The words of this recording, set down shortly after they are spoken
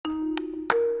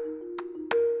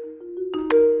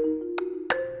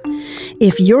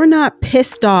If you're not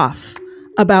pissed off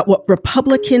about what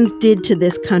Republicans did to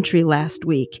this country last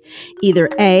week, either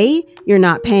A, you're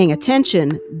not paying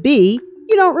attention, B,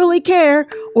 you don't really care,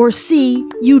 or C,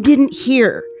 you didn't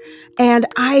hear. And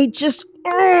I just,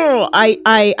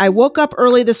 I woke up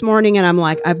early this morning and I'm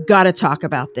like, I've got to talk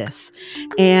about this.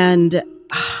 And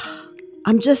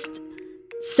I'm just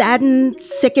saddened,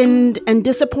 sickened, and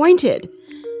disappointed.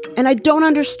 And I don't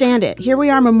understand it. Here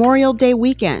we are, Memorial Day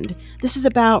weekend. This is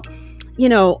about,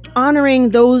 honoring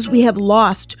those we have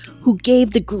lost who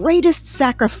gave the greatest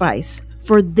sacrifice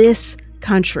for this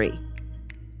country.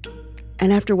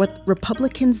 And after what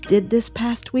Republicans did this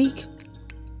past week,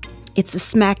 it's a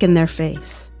smack in their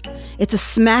face. It's a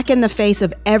smack in the face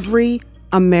of every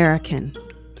American.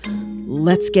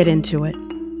 Let's get into it.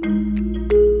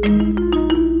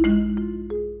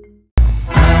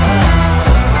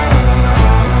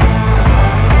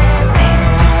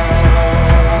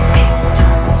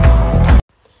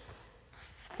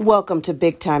 Welcome to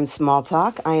Big Time Small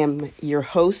Talk. I am your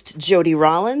host, Jody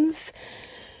Rollins.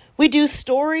 We do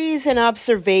stories and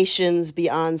observations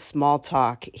beyond small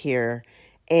talk here.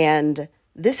 And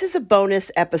this is a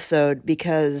bonus episode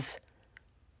because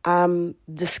I'm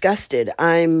disgusted.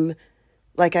 I'm,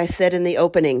 like I said in the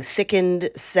opening,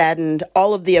 sickened, saddened,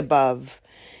 all of the above.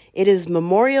 It is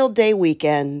Memorial Day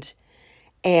weekend,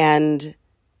 and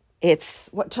it's,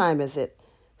 what time is it?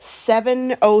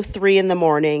 7:03 in the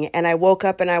morning, and I woke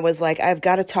up and I was like, I've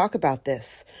got to talk about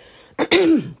this.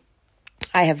 I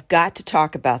have got to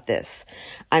talk about this.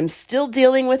 I'm still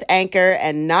dealing with Anchor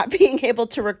and not being able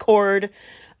to record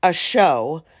a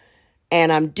show,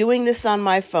 and I'm doing this on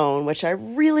my phone, which I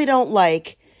really don't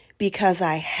like because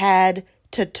I had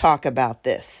to talk about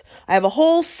this. I have a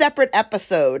whole separate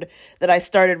episode that I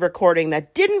started recording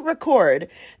that didn't record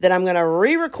that I'm going to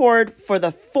re-record for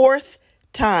the fourth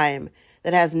time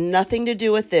that has nothing to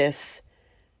do with this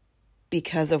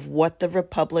because of what the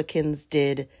Republicans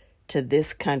did to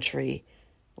this country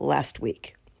last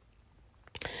week.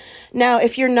 Now,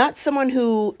 if you're not someone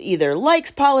who either likes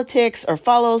politics or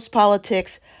follows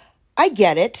politics, I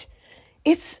get it.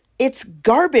 It's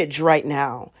garbage right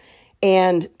now.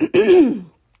 And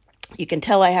you can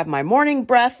tell I have my morning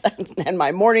breath and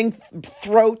my morning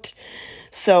throat.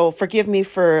 So forgive me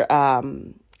for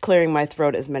clearing my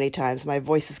throat as many times. My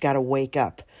voice has got to wake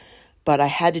up. But I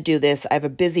had to do this. I have a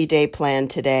busy day planned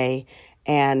today,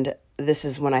 and this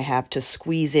is when I have to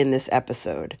squeeze in this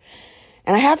episode.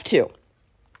 And I have to.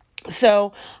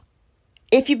 So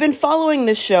if you've been following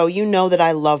this show, you know that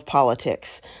I love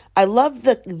politics. I love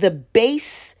the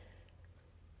base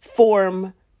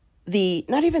form,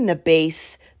 not even the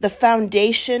base, the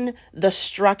foundation, the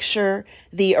structure,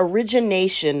 the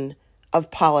origination of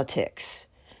politics.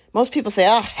 Most people say,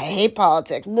 I hate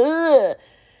politics. Ugh.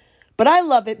 But I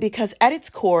love it because at its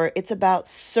core, it's about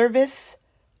service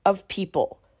of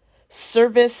people,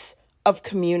 service of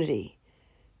community,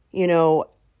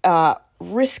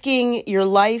 risking your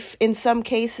life in some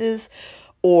cases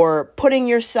or putting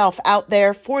yourself out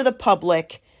there for the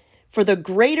public for the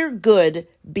greater good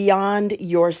beyond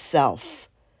yourself.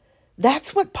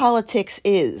 That's what politics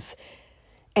is.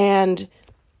 And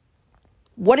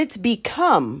what it's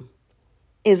become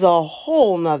is a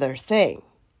whole nother thing.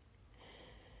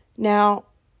 Now,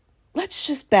 let's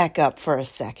just back up for a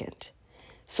second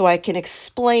so I can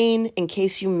explain in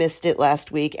case you missed it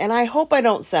last week. And I hope I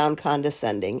don't sound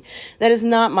condescending. That is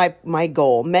not my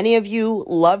goal. Many of you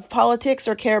love politics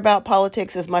or care about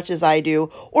politics as much as I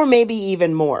do, or maybe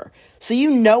even more. So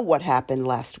you know what happened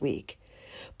last week.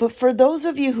 But for those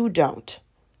of you who don't,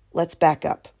 let's back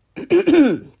up.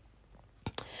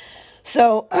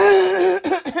 So,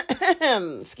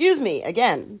 excuse me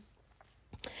again.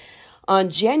 On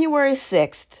January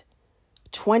 6th,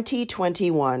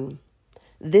 2021,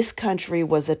 this country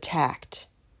was attacked.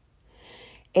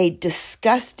 A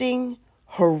disgusting,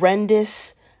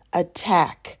 horrendous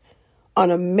attack on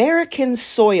American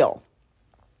soil,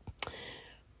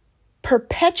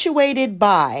 perpetuated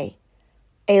by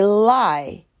a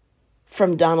lie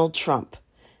from Donald Trump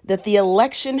that the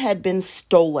election had been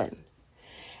stolen.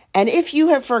 And if you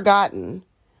have forgotten,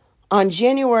 on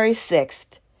January 6th,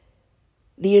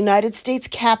 the United States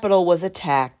Capitol was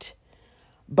attacked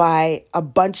by a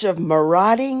bunch of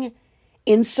marauding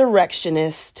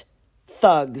insurrectionist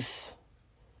thugs.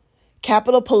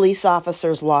 Capitol police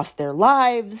officers lost their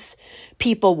lives.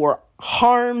 People were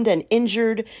harmed and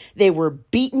injured. They were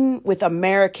beaten with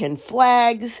American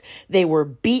flags. They were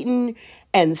beaten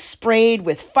and sprayed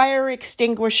with fire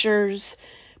extinguishers.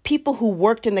 People who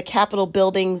worked in the Capitol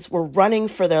buildings were running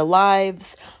for their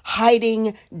lives,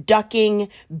 hiding, ducking,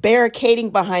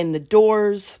 barricading behind the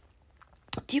doors.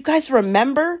 Do you guys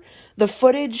remember the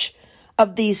footage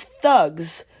of these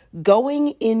thugs going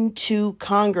into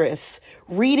Congress,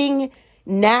 reading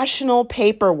national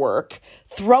paperwork,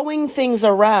 throwing things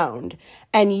around,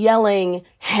 and yelling,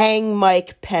 "Hang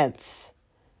Mike Pence"?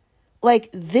 Like,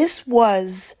 this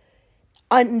was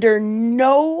under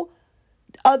no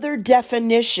other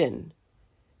definition.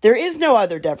 There is no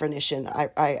other definition,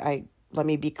 let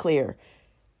me be clear,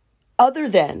 other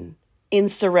than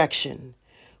insurrection,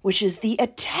 which is the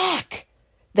attack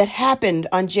that happened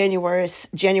on January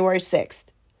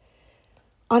 6th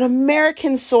on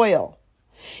American soil.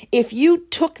 If you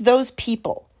took those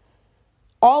people,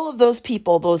 all of those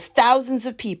people, those thousands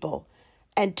of people,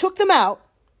 and took them out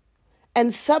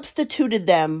and substituted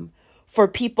them for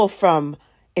people from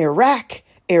Iraq,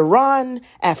 Iran,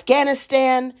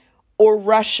 Afghanistan, or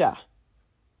Russia,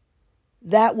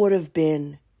 that would have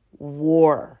been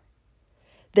war.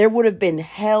 There would have been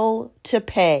hell to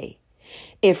pay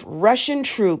if Russian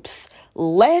troops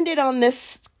landed on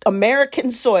this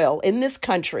American soil in this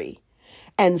country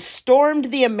and stormed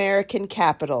the American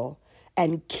Capitol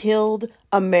and killed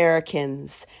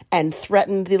Americans and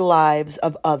threatened the lives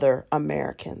of other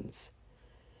Americans.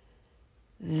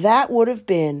 That would have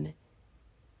been,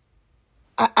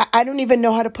 I don't even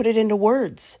know how to put it into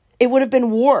words. It would have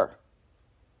been war.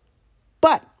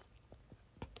 But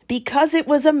because it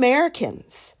was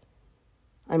Americans,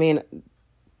 I mean,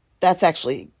 that's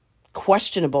actually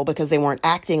questionable because they weren't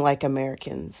acting like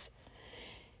Americans.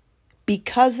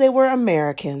 Because they were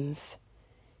Americans,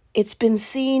 it's been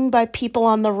seen by people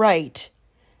on the right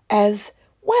as,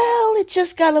 well, it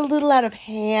just got a little out of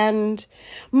hand.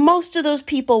 Most of those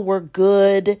people were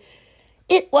good.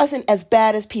 It wasn't as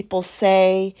bad as people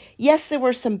say. Yes, there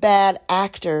were some bad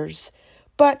actors,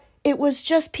 but it was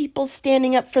just people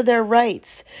standing up for their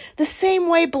rights. The same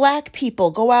way black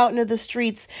people go out into the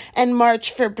streets and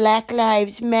march for Black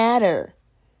Lives Matter.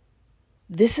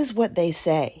 This is what they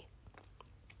say.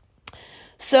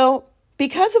 So,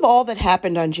 because of all that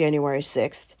happened on January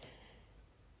 6th,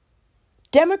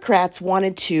 Democrats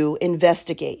wanted to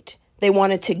investigate. They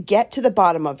wanted to get to the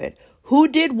bottom of it. Who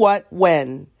did what,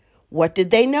 when? What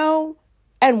did they know?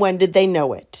 And when did they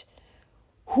know it?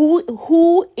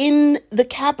 Who in the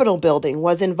Capitol building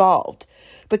was involved?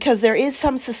 Because there is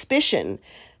some suspicion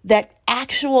that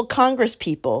actual Congress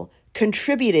people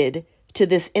contributed to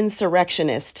this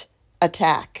insurrectionist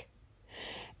attack.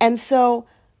 And so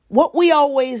what we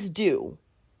always do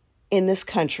in this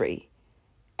country,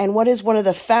 and what is one of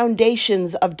the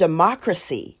foundations of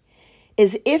democracy,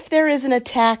 is if there is an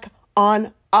attack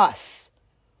on us,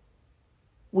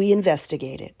 we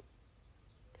investigate it.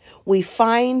 We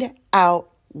find out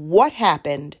what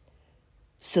happened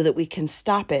so that we can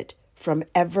stop it from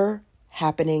ever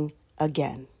happening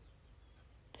again.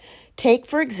 Take,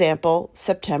 for example,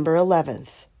 September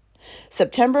 11th.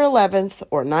 September 11th,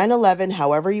 or 9/11,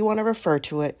 however you want to refer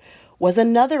to it, was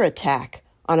another attack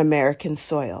on American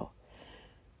soil.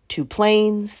 2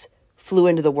 planes flew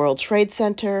into the World Trade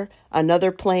Center,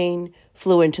 another plane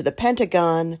flew into the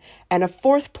Pentagon, and a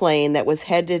 4th plane that was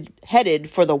headed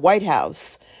for the White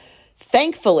House,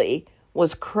 thankfully,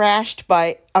 was crashed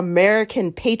by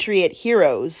American patriot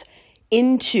heroes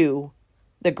into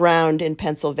the ground in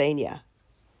Pennsylvania.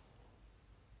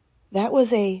 That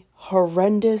was a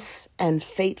horrendous and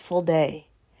fateful day.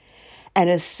 And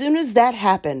as soon as that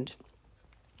happened,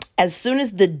 as soon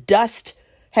as the dust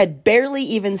had barely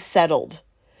even settled,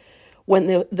 when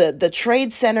the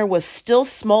Trade Center was still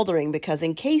smoldering, because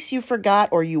in case you forgot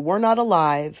or you were not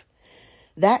alive,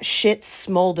 that shit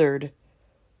smoldered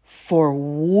for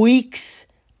weeks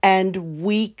and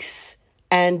weeks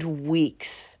and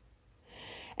weeks.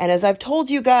 And as I've told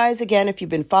you guys, again, if you've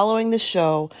been following the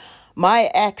show, my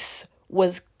ex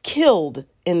was killed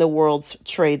in the World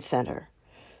Trade Center.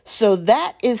 So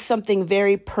that is something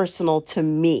very personal to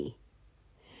me.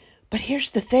 But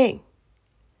here's the thing.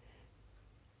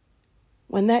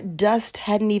 When that dust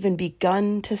hadn't even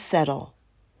begun to settle,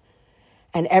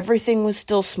 and everything was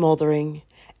still smoldering,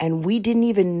 and we didn't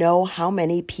even know how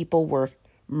many people were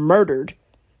murdered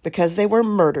because they were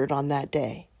murdered on that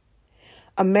day,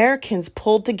 Americans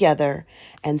pulled together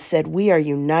and said, we are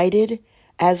united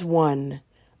as one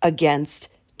against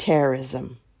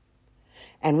terrorism.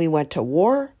 And we went to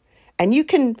war. And you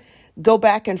can go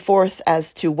back and forth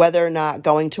as to whether or not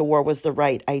going to war was the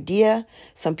right idea.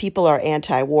 Some people are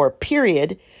anti-war,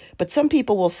 period. But some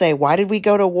people will say, why did we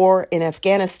go to war in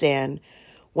Afghanistan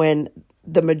when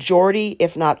the majority,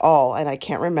 if not all, and I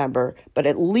can't remember, but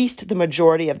at least the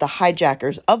majority of the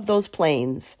hijackers of those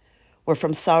planes were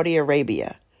from Saudi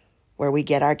Arabia, where we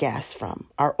get our gas from,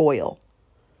 our oil.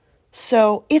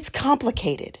 So it's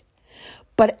complicated.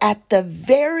 But at the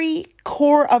very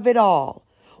core of it all,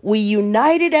 we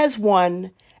united as one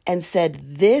and said,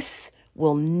 this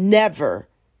will never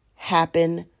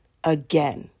happen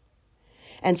again.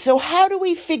 And so how do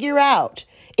we figure out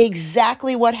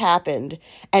exactly what happened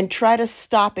and try to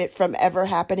stop it from ever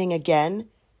happening again?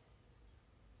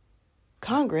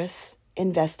 Congress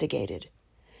investigated.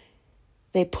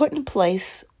 They put in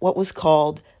place what was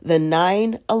called the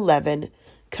 9/11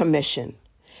 Commission.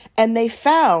 And they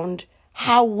found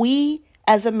how we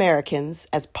as Americans,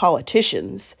 as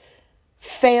politicians,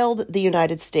 failed the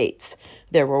United States.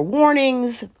 There were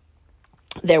warnings,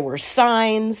 there were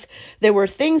signs, there were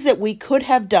things that we could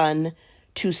have done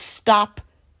to stop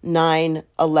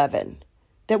 9/11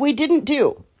 that we didn't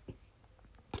do.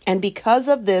 And because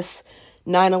of this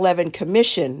 9/11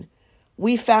 Commission,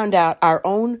 we found out our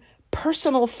own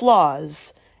personal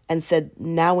flaws and said,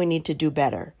 now we need to do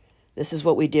better. This is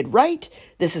what we did right.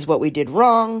 This is what we did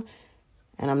wrong.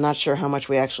 And I'm not sure how much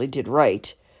we actually did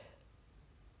right.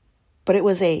 But it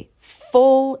was a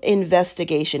full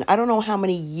investigation. I don't know how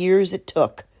many years it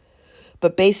took.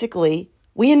 But basically,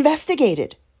 we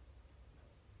investigated.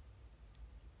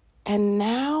 And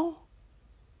now,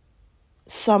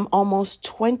 some almost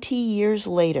 20 years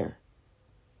later,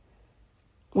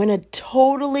 when a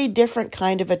totally different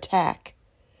kind of attack,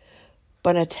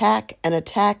 but an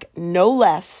attack no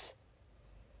less,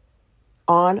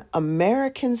 on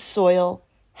American soil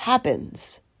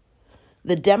happens,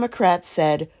 the Democrats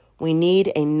said we need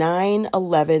a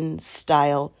 9/11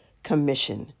 style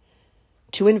commission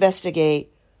to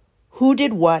investigate who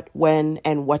did what, when,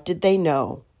 and what did they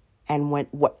know, and when,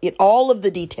 what, all of the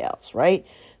details, right?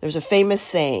 There's a famous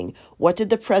saying, what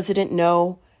did the president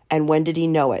know, and when did he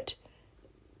know it?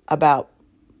 About,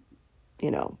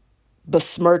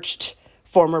 besmirched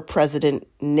former President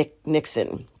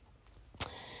Nixon.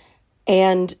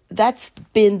 And that's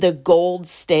been the gold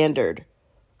standard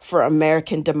for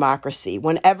American democracy.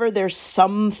 Whenever there's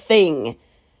something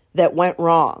that went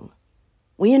wrong,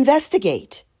 we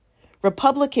investigate.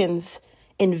 Republicans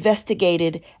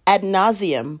investigated ad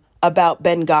nauseum about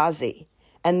Benghazi,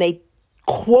 and they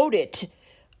quote it,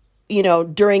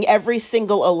 during every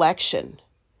single election.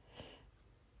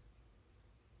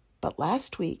 But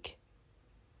last week,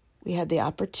 we had the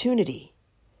opportunity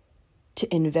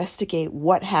to investigate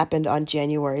what happened on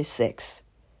January 6th,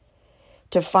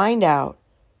 to find out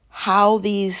how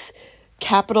these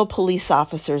Capitol police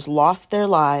officers lost their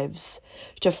lives,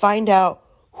 to find out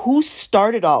who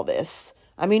started all this.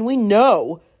 I mean, we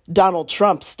know Donald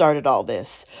Trump started all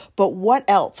this, but what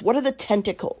else? What are the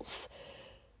tentacles?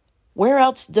 Where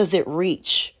else does it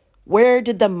reach? Where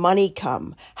did the money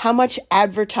come? How much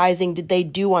advertising did they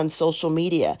do on social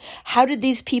media? How did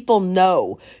these people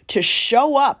know to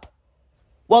show up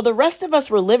while the rest of us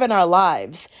were living our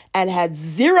lives and had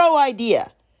zero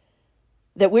idea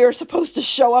that we were supposed to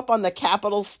show up on the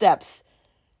Capitol steps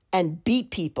and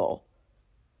beat people?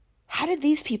 How did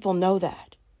these people know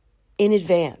that in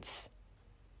advance?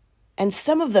 And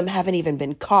some of them haven't even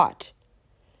been caught.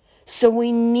 So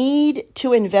we need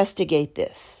to investigate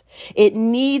this. It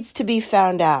needs to be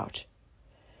found out.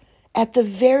 At the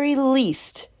very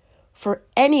least, for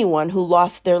anyone who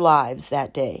lost their lives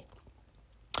that day.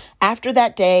 After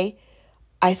that day,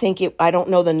 I don't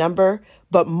know the number,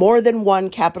 but more than one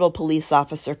Capitol police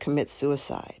officer commits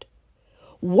suicide.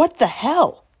 What the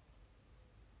hell?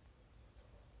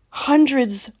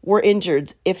 Hundreds were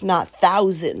injured, if not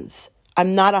thousands.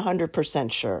 I'm not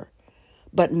 100% sure.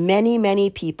 But many, many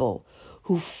people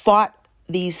who fought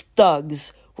these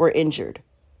thugs were injured.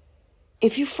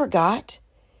 If you forgot,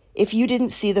 if you didn't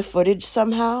see the footage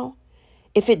somehow,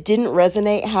 if it didn't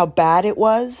resonate how bad it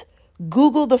was,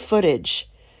 Google the footage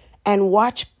and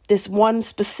watch this one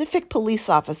specific police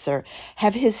officer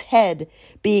have his head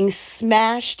being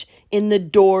smashed in the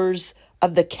doors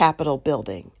of the Capitol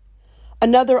building.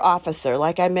 Another officer,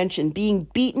 like I mentioned, being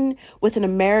beaten with an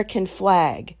American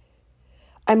flag.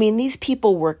 I mean, these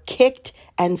people were kicked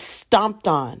and stomped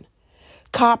on.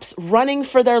 Cops running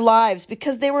for their lives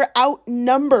because they were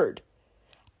outnumbered.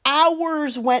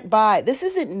 Hours went by. This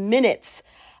isn't minutes.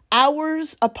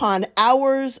 Hours upon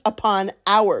hours upon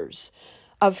hours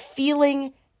of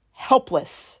feeling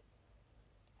helpless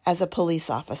as a police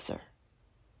officer.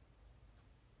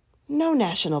 No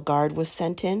National Guard was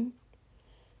sent in.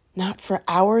 Not for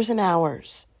hours and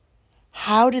hours.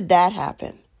 How did that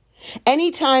happen?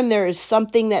 Anytime there is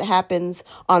something that happens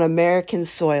on American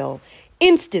soil,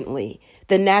 instantly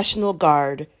the National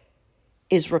Guard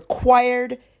is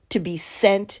required to be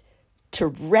sent to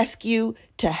rescue,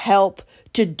 to help,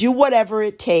 to do whatever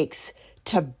it takes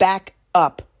to back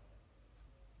up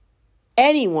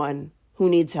anyone who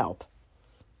needs help.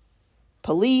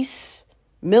 police,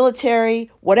 military,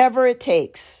 whatever it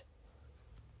takes.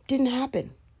 Didn't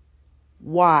happen.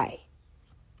 Why?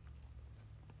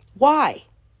 Why?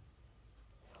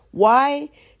 Why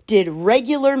did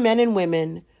regular men and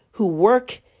women who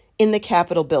work in the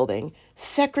Capitol building,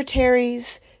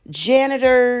 secretaries,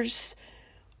 janitors,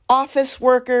 office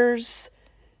workers,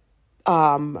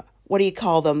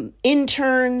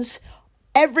 interns,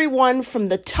 everyone from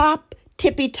the top,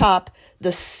 tippy top,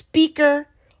 the speaker,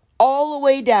 all the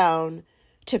way down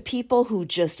to people who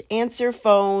just answer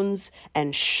phones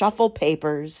and shuffle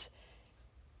papers,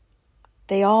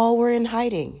 they all were in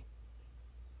hiding,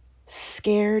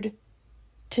 scared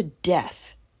to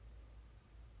death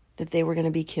that they were going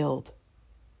to be killed.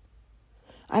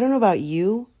 I don't know about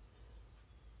you,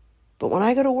 but when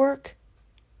I go to work,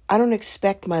 I don't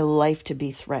expect my life to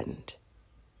be threatened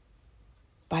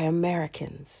by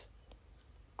Americans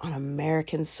on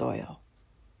American soil.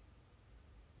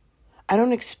 I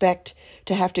don't expect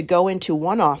to have to go into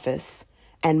one office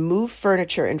and move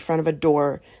furniture in front of a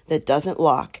door that doesn't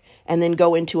lock, and then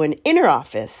go into an inner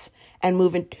office and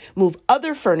move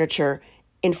other furniture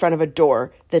in front of a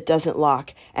door that doesn't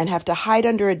lock, and have to hide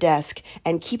under a desk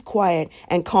and keep quiet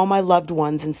and call my loved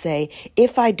ones and say,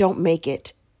 if I don't make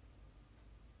it,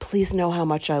 please know how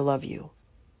much I love you.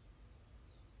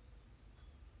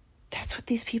 That's what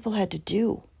these people had to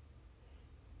do.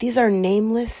 These are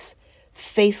nameless,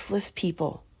 faceless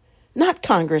people, not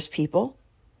Congress people.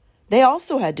 They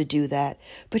also had to do that,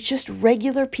 but just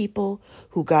regular people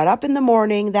who got up in the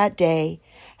morning that day,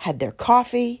 had their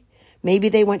coffee, maybe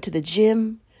they went to the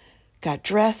gym, got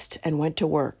dressed and went to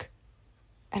work,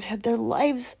 and had their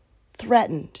lives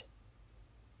threatened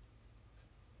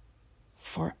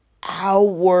for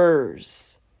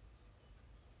hours.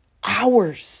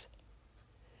 Hours.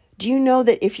 Do you know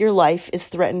that if your life is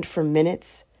threatened for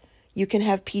minutes, you can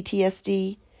have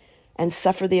PTSD and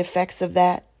suffer the effects of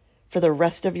that for the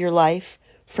rest of your life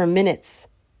for minutes?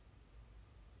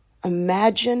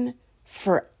 Imagine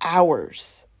for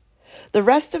hours. The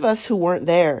rest of us who weren't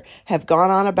there have gone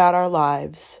on about our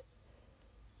lives,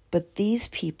 but these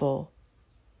people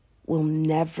will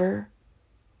never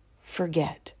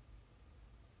forget.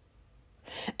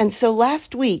 And so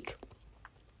last week,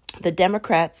 the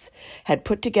Democrats had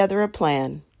put together a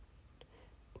plan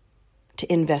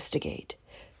to investigate.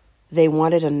 They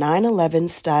wanted a 9/11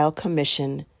 style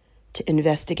commission to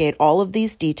investigate all of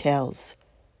these details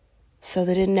so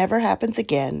that it never happens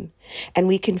again, and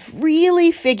we can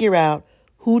really figure out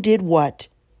who did what,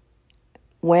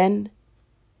 when,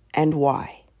 and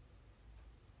why.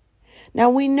 Now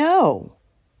we know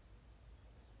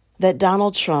that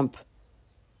Donald Trump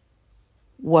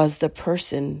was the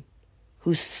person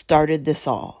who started this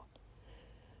all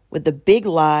with the big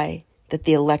lie that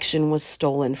the election was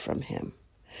stolen from him,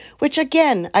 which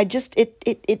again,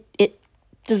 it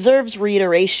deserves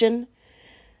reiteration.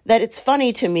 That it's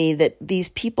funny to me that these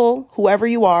people, whoever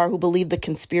you are, who believe the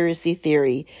conspiracy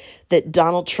theory that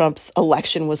Donald Trump's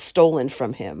election was stolen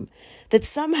from him, that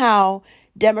somehow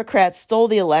Democrats stole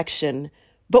the election,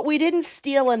 but we didn't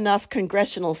steal enough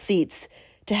congressional seats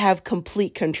to have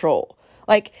complete control.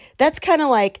 Like, that's kind of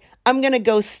like, I'm going to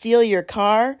go steal your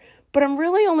car, but I'm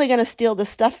really only going to steal the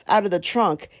stuff out of the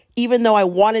trunk, even though I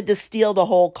wanted to steal the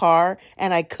whole car,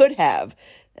 and I could have.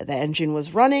 The engine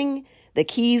was running. The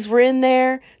keys were in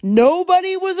there.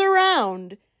 Nobody was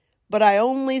around, but I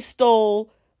only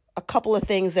stole a couple of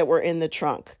things that were in the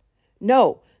trunk.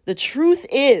 No, the truth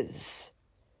is,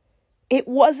 it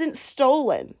wasn't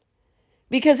stolen.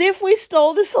 Because if we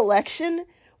stole this election,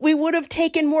 we would have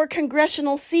taken more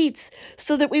congressional seats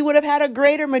so that we would have had a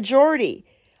greater majority.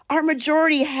 Our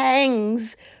majority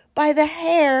hangs by the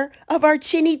hair of our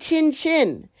chinny chin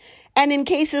chin. And in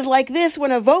cases like this,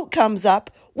 when a vote comes up,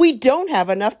 we don't have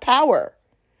enough power.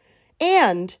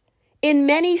 And in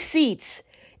many seats,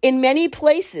 in many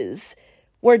places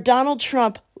where Donald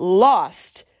Trump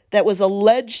lost that was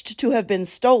alleged to have been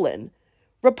stolen,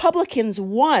 Republicans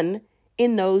won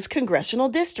in those congressional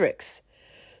districts.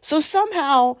 So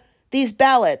somehow these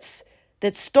ballots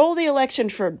that stole the election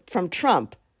from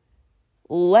Trump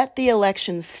let the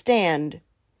election stand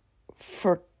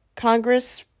for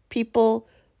Congress people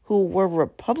who were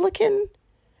Republican?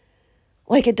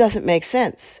 Like, it doesn't make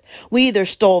sense. We either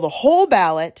stole the whole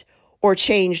ballot or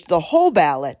changed the whole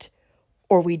ballot,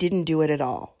 or we didn't do it at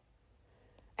all.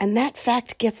 And that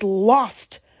fact gets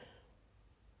lost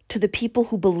to the people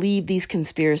who believe these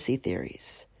conspiracy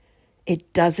theories.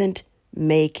 It doesn't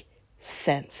make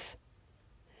sense.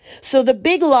 So the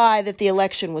big lie that the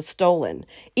election was stolen,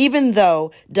 even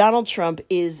though Donald Trump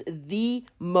is the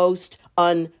most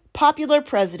unpopular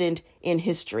president in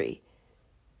history,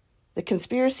 the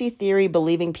conspiracy theory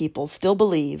believing people still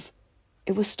believe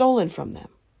it was stolen from them.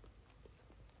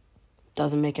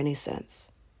 Doesn't make any sense.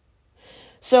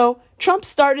 So Trump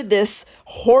started this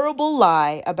horrible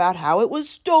lie about how it was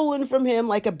stolen from him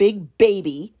like a big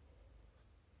baby.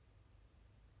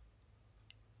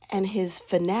 And his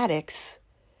fanatics,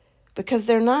 because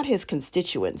they're not his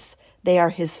constituents, they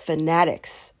are his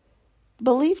fanatics,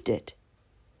 believed it.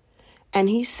 And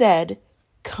he said,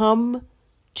 come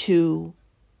to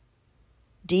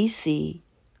D.C.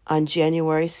 on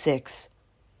January 6th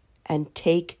and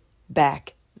take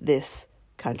back this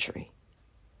country.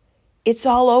 It's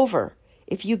all over.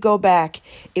 If you go back,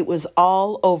 it was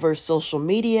all over social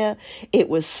media. It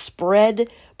was spread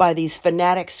by these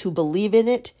fanatics who believe in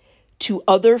it to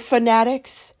other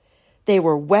fanatics. They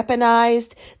were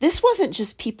weaponized. This wasn't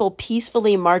just people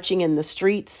peacefully marching in the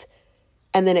streets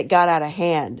and then it got out of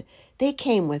hand. They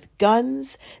came with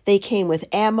guns. They came with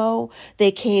ammo. They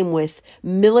came with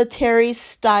military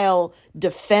style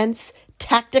defense,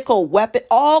 tactical weapon,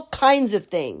 all kinds of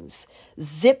things.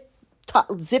 Zip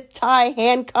tie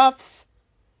handcuffs.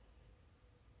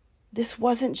 This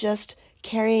wasn't just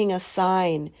carrying a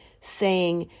sign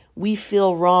saying, we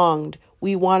feel wronged,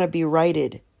 we want to be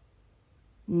righted.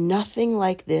 Nothing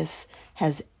like this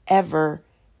has ever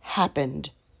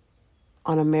happened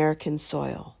on American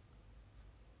soil.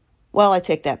 Well, I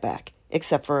take that back,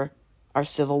 except for our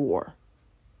Civil War.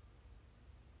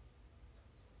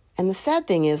 And the sad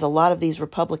thing is, a lot of these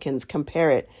Republicans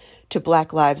compare it to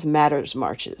Black Lives Matters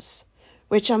marches,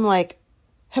 which I'm like,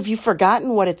 have you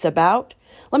forgotten what it's about?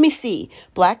 Let me see.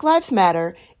 Black Lives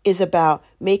Matter is about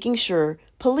making sure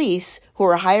police who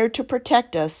are hired to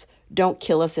protect us don't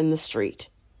kill us in the street.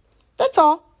 That's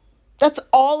all. That's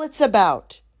all it's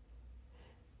about.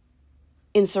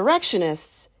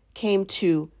 Insurrectionists came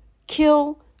to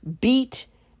kill, beat,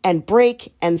 and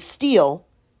break and steal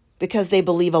because they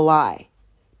believe a lie.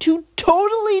 Two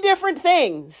totally different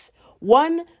things.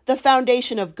 One, the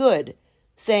foundation of good,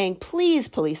 saying, please,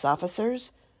 police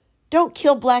officers, don't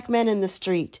kill black men in the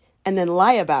street and then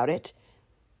lie about it.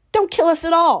 Don't kill us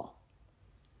at all.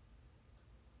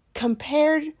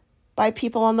 Compared by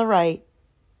people on the right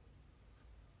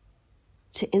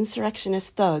to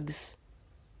insurrectionist thugs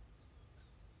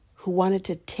who wanted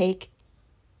to take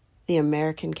the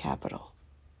American Capitol.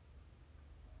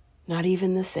 Not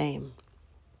even the same.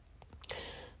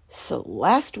 So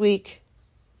last week,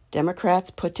 Democrats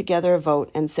put together a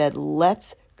vote and said,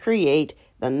 let's create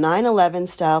the 9/11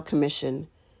 style commission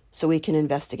so we can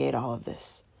investigate all of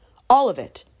this. All of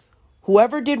it.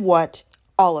 Whoever did what,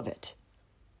 all of it.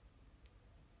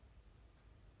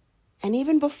 And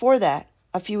even before that,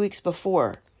 a few weeks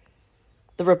before,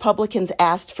 the Republicans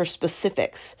asked for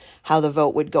specifics, how the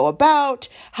vote would go about,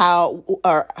 how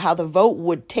the vote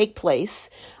would take place,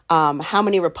 how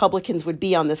many Republicans would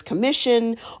be on this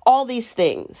commission, all these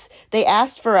things. They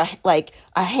asked for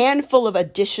a handful of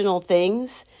additional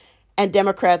things, and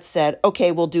Democrats said,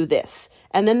 okay, we'll do this.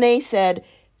 And then they said,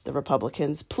 the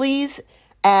Republicans, please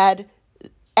add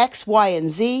X, Y, and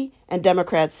Z. And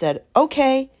Democrats said,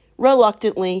 okay,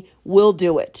 reluctantly, we'll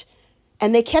do it.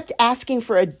 And they kept asking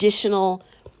for additional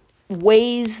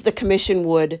ways the commission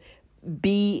would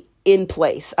be in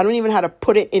place. I don't even know how to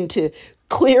put it into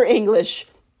clear English,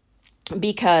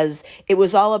 because it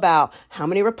was all about how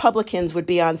many Republicans would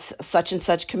be on such and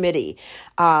such committee,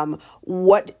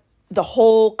 what the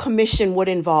whole commission would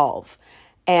involve.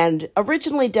 And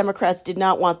originally Democrats did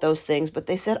not want those things, but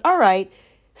they said, all right,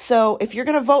 so if you're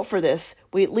going to vote for this,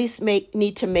 we at least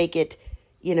need to make it,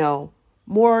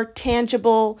 more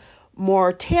tangible,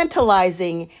 more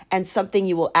tantalizing, and something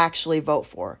you will actually vote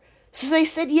for. So they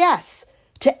said yes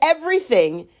to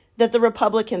everything that the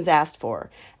Republicans asked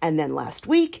for. And then last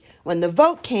week, when the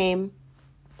vote came,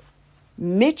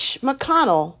 Mitch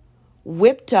McConnell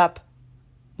whipped up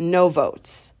no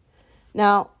votes.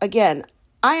 Now, again,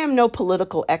 I am no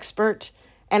political expert,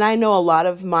 and I know a lot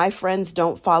of my friends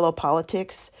don't follow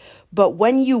politics, but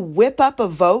when you whip up a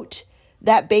vote,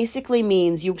 that basically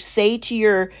means you say to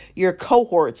your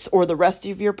cohorts or the rest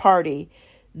of your party,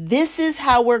 this is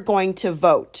how we're going to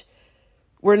vote.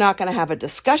 We're not going to have a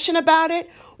discussion about it.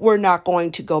 We're not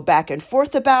going to go back and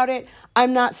forth about it.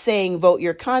 I'm not saying vote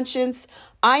your conscience.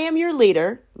 I am your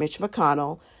leader, Mitch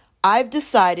McConnell. I've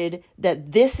decided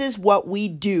that this is what we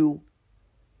do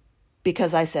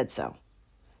because I said so.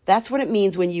 That's what it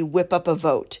means when you whip up a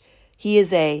vote. He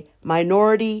is a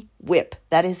minority whip.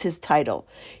 That is his title.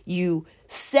 You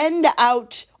send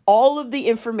out all of the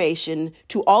information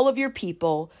to all of your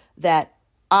people that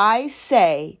I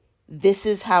say this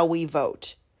is how we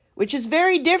vote, which is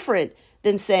very different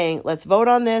than saying, let's vote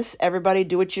on this. Everybody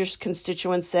do what your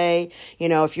constituents say.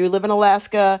 If you live in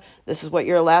Alaska, this is what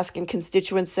your Alaskan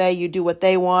constituents say. You do what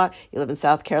they want. You live in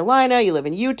South Carolina, you live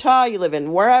in Utah, you live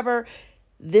in wherever.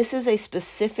 This is a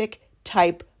specific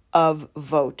type of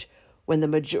vote when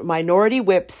the minority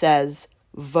whip says,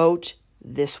 vote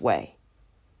this way.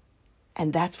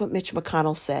 And that's what Mitch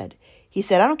McConnell said. He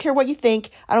said, I don't care what you think.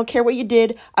 I don't care what you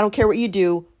did. I don't care what you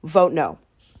do. Vote no.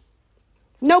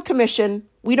 No commission.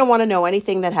 We don't want to know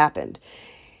anything that happened,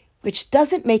 which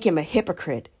doesn't make him a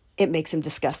hypocrite. It makes him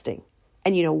disgusting.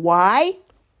 And you know why?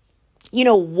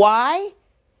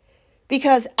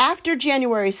 Because after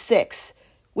January 6th,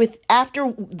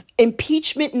 after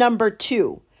impeachment number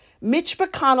 2, Mitch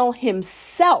McConnell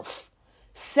himself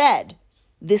said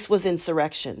this was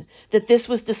insurrection, that this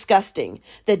was disgusting,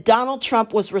 that Donald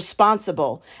Trump was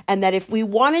responsible, and that if we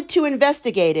wanted to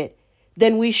investigate it,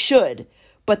 then we should,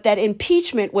 but that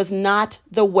impeachment was not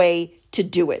the way to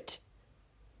do it.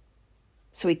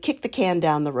 So he kicked the can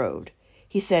down the road.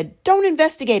 He said, don't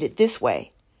investigate it this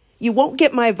way. You won't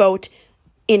get my vote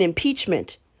in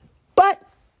impeachment, but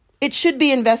it should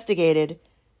be investigated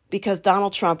because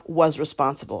Donald Trump was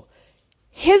responsible.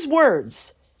 His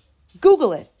words,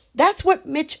 Google it. That's what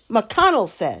Mitch McConnell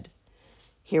said.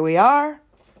 Here we are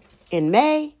in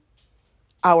May,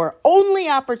 our only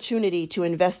opportunity to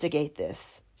investigate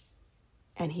this.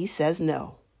 And he says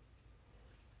no.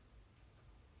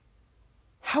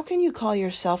 How can you call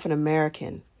yourself an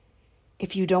American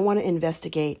if you don't want to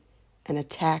investigate an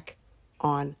attack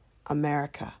on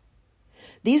America?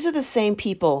 These are the same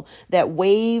people that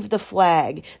wave the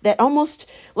flag, that almost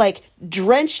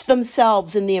drench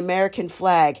themselves in the American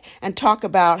flag and talk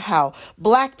about how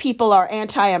black people are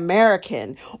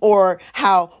anti-American, or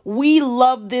how we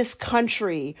love this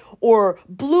country, or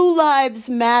blue lives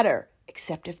matter,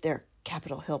 except if they're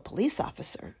Capitol Hill police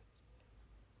officer.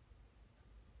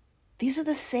 These are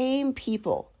the same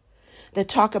people that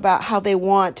talk about how they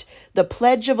want the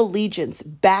Pledge of Allegiance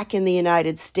back in the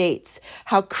United States,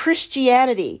 how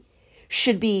Christianity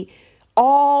should be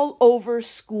all over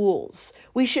schools.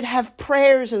 We should have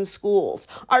prayers in schools.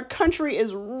 Our country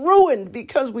is ruined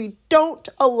because we don't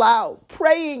allow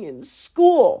praying in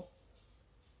school.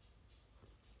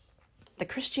 The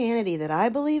Christianity that I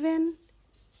believe in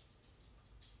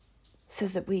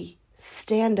says that we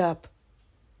stand up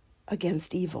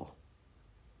against evil,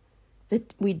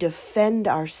 that we defend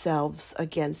ourselves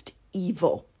against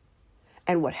evil.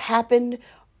 And what happened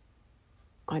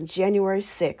on January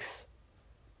 6th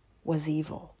was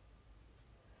evil.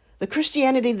 The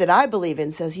Christianity that I believe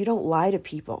in says you don't lie to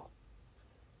people,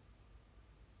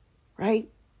 right?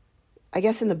 I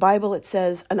guess in the Bible it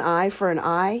says an eye for an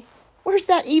eye. Where's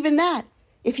that even that?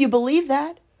 If you believe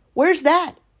that, where's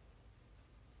that?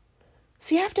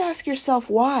 So you have to ask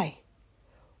yourself why.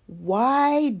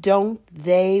 Why don't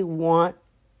they want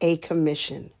a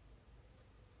commission?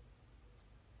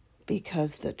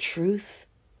 Because the truth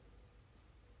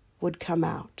would come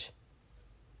out.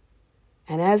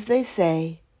 And as they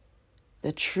say,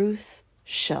 the truth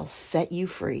shall set you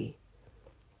free.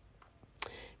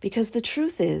 Because the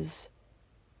truth is,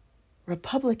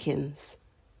 Republicans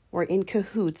were in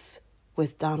cahoots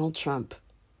with Donald Trump.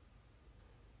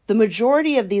 The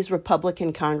majority of these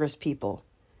Republican congresspeople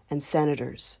and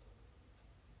senators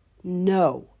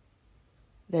know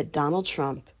that Donald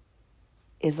Trump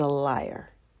is a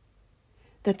liar,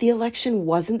 that the election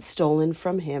wasn't stolen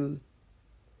from him.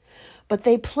 But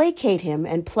they placate him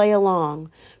and play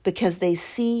along because they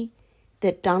see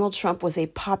that Donald Trump was a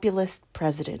populist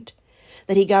president,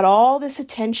 that he got all this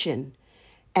attention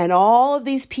and all of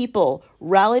these people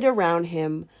rallied around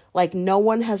him like no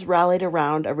one has rallied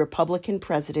around a Republican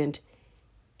president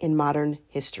in modern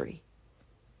history.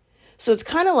 So it's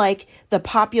kind of like the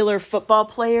popular football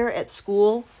player at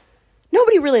school.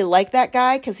 Nobody really liked that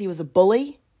guy because he was a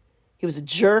bully. He was a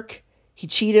jerk. He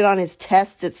cheated on his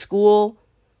tests at school,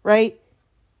 right?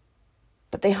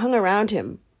 But they hung around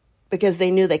him because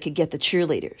they knew they could get the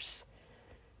cheerleaders.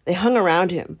 They hung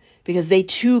around him because they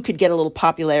too could get a little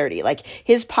popularity. Like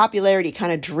his popularity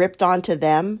kind of dripped onto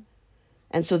them.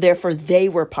 And so therefore they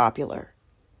were popular.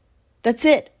 That's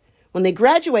it. When they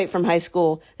graduate from high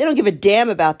school, they don't give a damn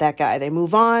about that guy. They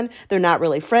move on. They're not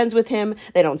really friends with him.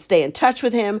 They don't stay in touch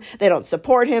with him. They don't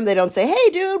support him. They don't say, hey,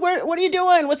 dude, what are you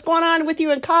doing? What's going on with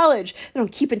you in college? They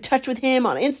don't keep in touch with him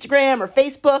on Instagram or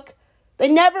Facebook. They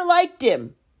never liked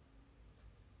him.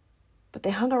 But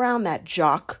they hung around that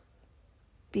jock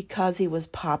because he was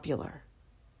popular.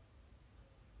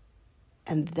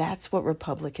 And that's what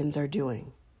Republicans are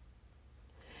doing.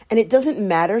 And it doesn't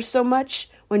matter so much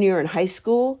when you're in high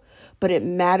school, but it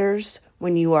matters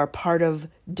when you are part of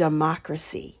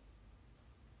democracy.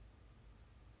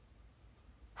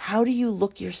 How do you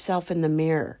look yourself in the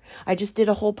mirror? I just did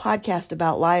a whole podcast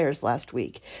about liars last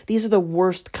week. These are the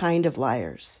worst kind of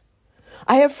liars.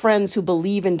 I have friends who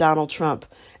believe in Donald Trump,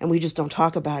 and we just don't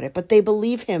talk about it, but they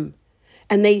believe him.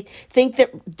 And they think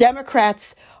that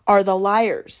Democrats are the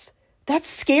liars. That's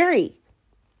scary.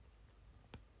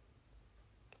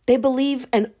 They believe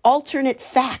an alternate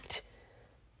fact,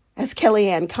 as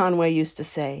Kellyanne Conway used to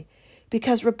say,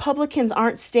 because Republicans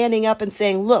aren't standing up and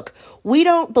saying, look, we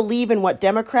don't believe in what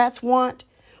Democrats want.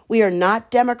 We are not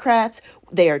Democrats.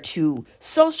 They are too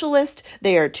socialist.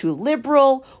 They are too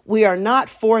liberal. We are not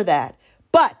for that.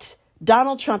 But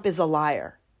Donald Trump is a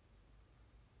liar.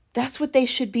 That's what they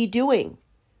should be doing.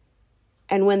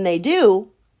 And when they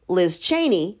do, Liz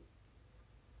Cheney,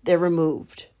 they're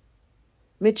removed.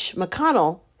 Mitch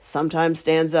McConnell sometimes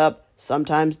stands up,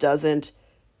 sometimes doesn't.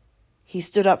 He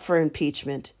stood up for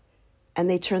impeachment, and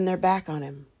they turned their back on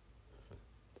him.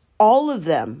 All of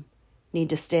them need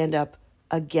to stand up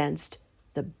against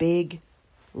the big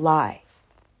lie.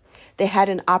 They had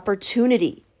an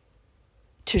opportunity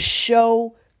to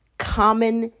show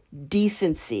common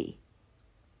decency.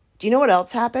 Do you know what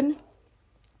else happened?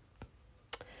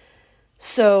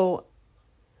 So,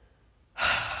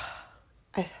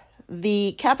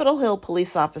 the Capitol Hill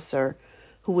police officer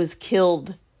who was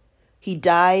killed, he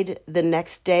died the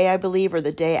next day, I believe, or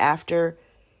the day after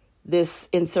this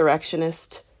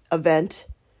insurrectionist event.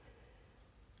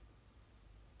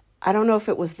 I don't know if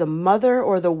it was the mother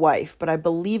or the wife, but I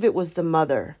believe it was the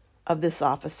mother of this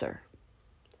officer.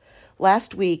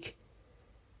 Last week,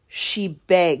 she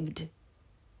begged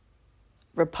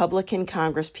Republican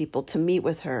congresspeople to meet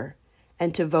with her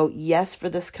and to vote yes for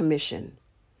this commission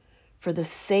for the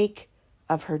sake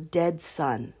of her dead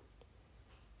son.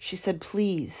 She said,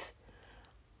 please,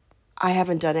 I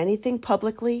haven't done anything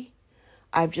publicly.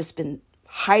 I've just been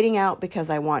hiding out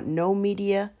because I want no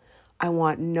media. I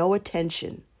want no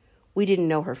attention. We didn't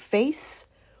know her face.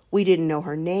 We didn't know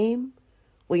her name.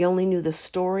 We only knew the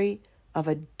story of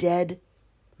a dead,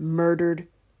 murdered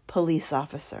police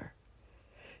officer.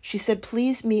 She said,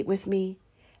 please meet with me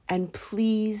and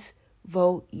please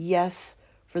vote yes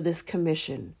for this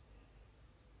commission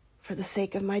for the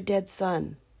sake of my dead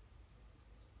son.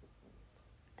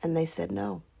 And they said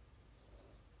no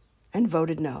and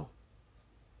voted no.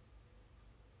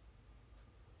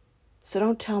 So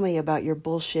don't tell me about your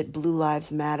bullshit Blue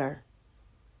Lives Matter.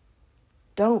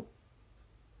 Don't.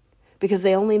 Because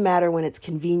they only matter when it's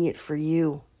convenient for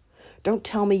you. Don't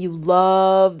tell me you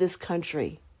love this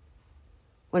country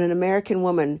when an American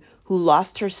woman who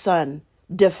lost her son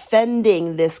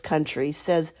defending this country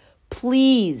says,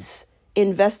 please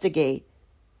investigate,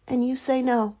 and you say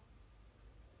no.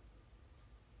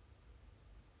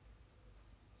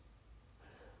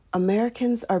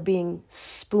 Americans are being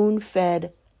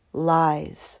spoon-fed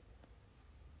lies,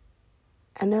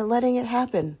 and they're letting it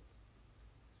happen.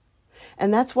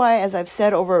 And that's why, as I've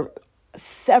said over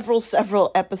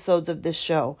several episodes of this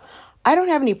show, I don't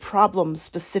have any problems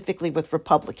specifically with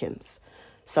Republicans.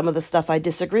 Some of the stuff I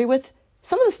disagree with,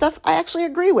 some of the stuff I actually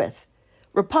agree with.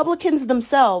 Republicans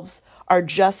themselves are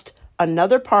just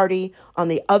another party on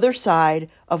the other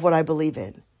side of what I believe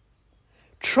in.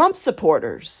 Trump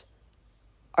supporters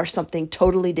are something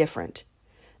totally different.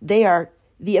 They are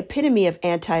the epitome of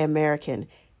anti-American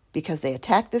because they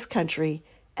attack this country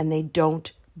and they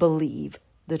don't believe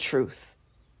the truth.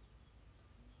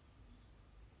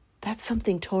 That's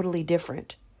something totally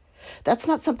different. That's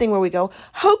not something where we go,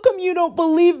 how come you don't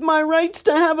believe my rights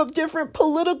to have a different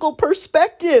political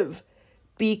perspective?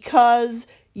 Because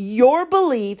your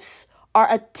beliefs are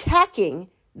attacking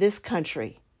this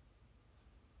country.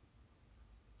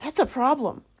 That's a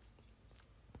problem.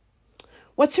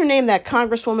 What's her name? That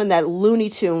congresswoman, that Looney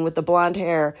Tune with the blonde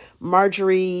hair,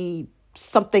 Marjorie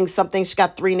something. She's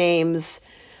got 3 names.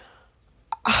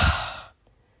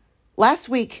 Last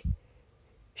week,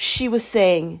 she was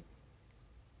saying,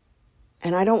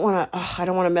 and I don't want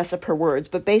to mess up her words,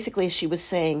 but basically she was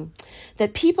saying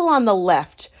that people on the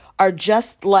left are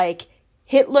just like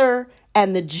Hitler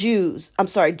and the Jews. I'm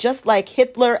sorry, just like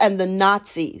Hitler and the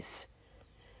Nazis,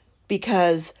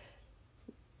 because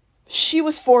she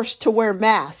was forced to wear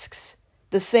masks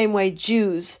the same way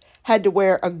Jews had to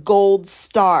wear a gold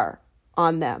star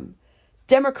on them.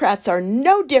 Democrats are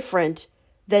no different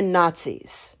than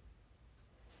Nazis.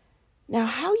 Now,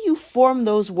 how you form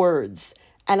those words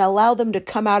and allow them to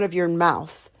come out of your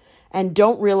mouth and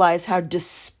don't realize how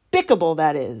despicable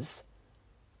that is,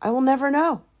 I will never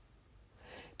know.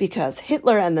 Because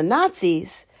Hitler and the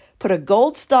Nazis put a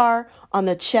gold star on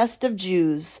the chest of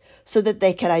Jews so that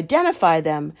they could identify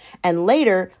them and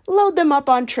later load them up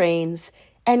on trains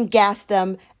and gas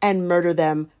them and murder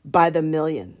them by the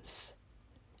millions.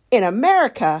 In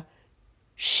America,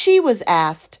 she was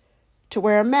asked to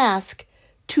wear a mask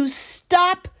to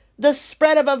stop the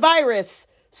spread of a virus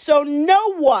so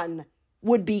no one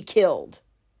would be killed.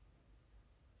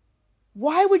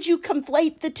 Why would you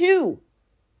conflate the two?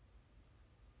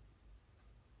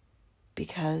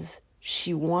 Because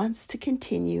she wants to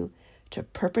continue to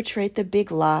perpetrate the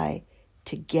big lie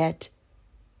to get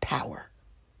power.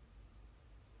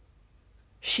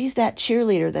 She's that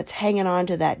cheerleader that's hanging on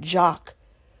to that jock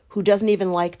who doesn't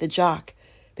even like the jock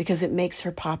because it makes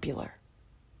her popular.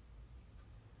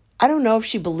 I don't know if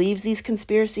she believes these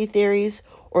conspiracy theories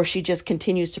or she just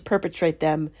continues to perpetrate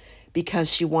them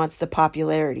because she wants the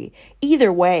popularity.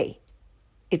 Either way,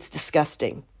 it's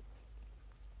disgusting.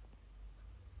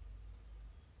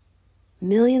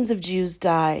 Millions of Jews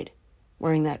died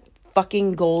wearing that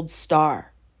fucking gold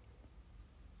star.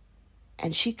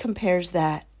 And she compares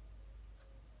that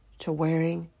to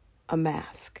wearing a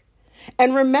mask.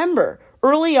 And remember,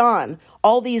 early on,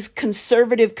 all these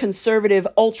conservative,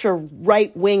 ultra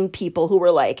right-wing people who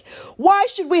were like, why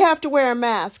should we have to wear a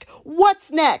mask?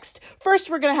 What's next? First,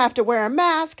 we're going to have to wear a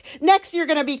mask. Next, you're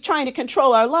going to be trying to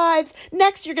control our lives.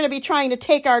 Next, you're going to be trying to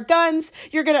take our guns.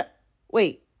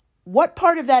 Wait, what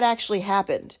part of that actually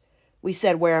happened? We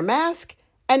said wear a mask,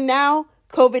 and now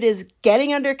COVID is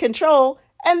getting under control,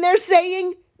 and they're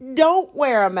saying don't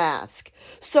wear a mask.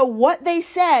 So what they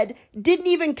said didn't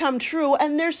even come true,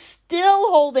 and they're still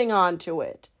holding on to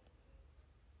it.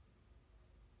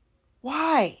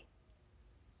 Why?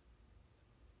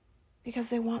 Because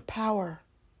they want power.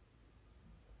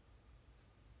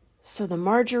 So the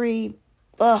Marjorie,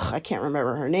 I can't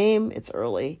remember her name. It's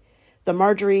early. The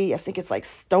Marjorie, I think it's like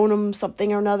Stoneham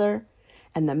something or another.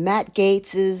 And the Matt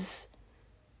Gaetzes,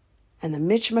 and the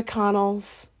Mitch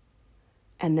McConnells,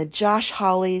 and the Josh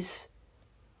Hawleys,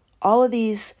 all of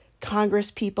these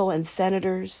Congress people and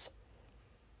senators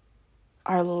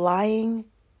are lying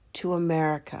to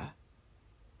America.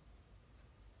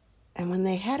 And when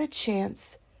they had a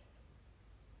chance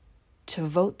to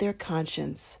vote their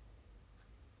conscience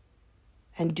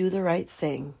and do the right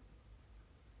thing,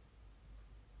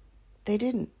 they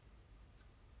didn't.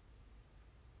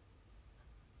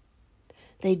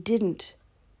 They didn't,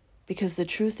 because the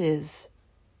truth is,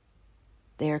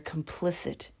 they are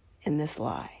complicit in this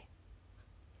lie.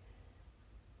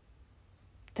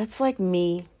 That's like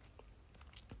me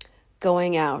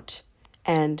going out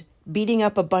and beating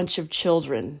up a bunch of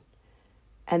children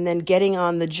and then getting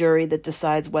on the jury that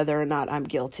decides whether or not I'm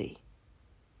guilty.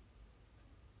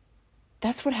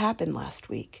 That's what happened last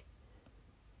week.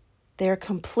 They are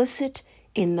complicit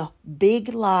in the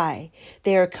big lie.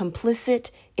 They are complicit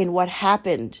in what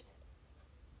happened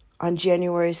on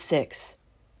January 6th.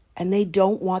 And they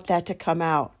don't want that to come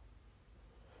out.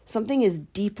 Something is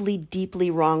deeply, deeply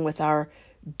wrong with our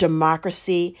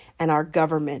democracy and our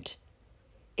government.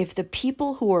 If the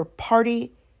people who are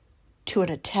party to an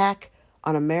attack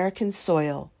on American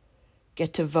soil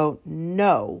get to vote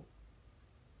no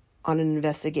on an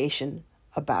investigation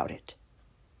about it.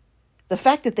 The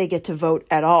fact that they get to vote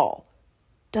at all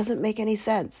doesn't make any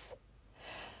sense.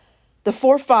 The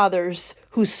forefathers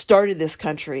who started this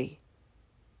country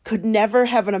could never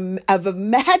have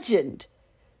imagined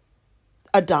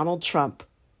a Donald Trump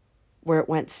where it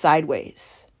went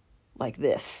sideways like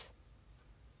this.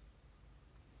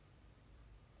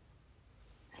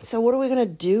 And so what are we going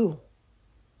to do?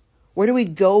 Where do we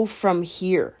go from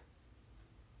here?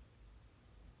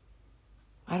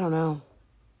 I don't know.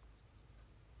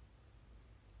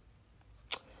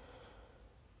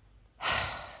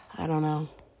 I don't know.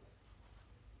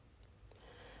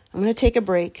 I'm going to take a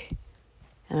break.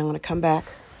 And I'm going to come back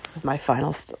with my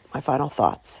final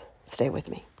thoughts. Stay with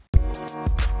me.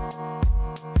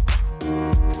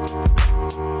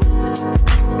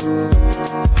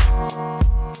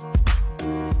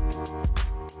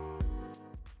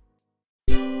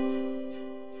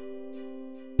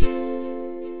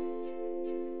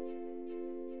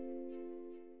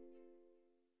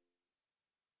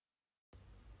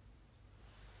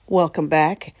 Welcome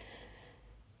back.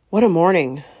 What a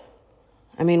morning.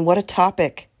 I mean, what a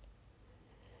topic.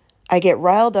 I get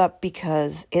riled up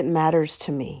because it matters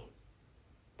to me.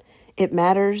 It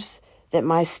matters that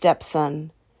my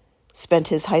stepson spent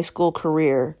his high school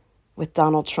career with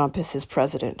Donald Trump as his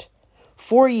president.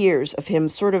 4 years of him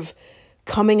sort of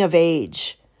coming of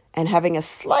age and having a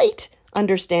slight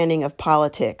understanding of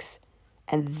politics,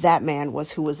 and that man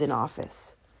was who was in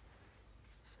office.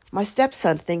 My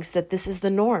stepson thinks that this is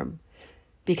the norm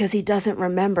because he doesn't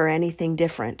remember anything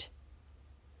different.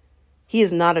 He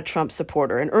is not a Trump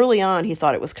supporter. And early on, he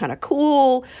thought it was kind of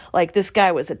cool, like this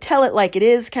guy was a tell it like it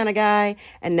is kind of guy,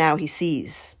 and now he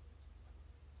sees.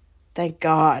 Thank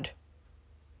God.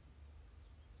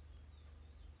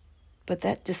 But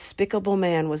that despicable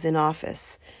man was in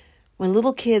office when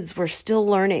little kids were still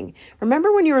learning.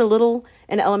 Remember when you were little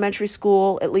in elementary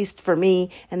school, at least for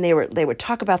me, and they would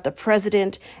talk about the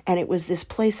president, and it was this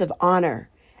place of honor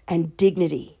and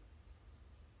dignity.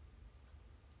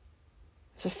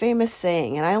 There's a famous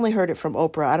saying, and I only heard it from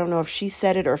Oprah. I don't know if she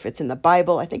said it or if it's in the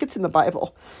Bible. I think it's in the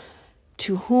Bible.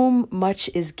 To whom much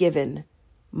is given,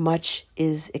 much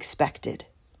is expected.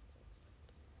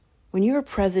 When you're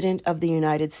president of the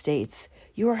United States,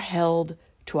 you are held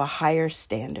to a higher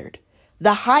standard.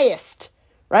 The highest,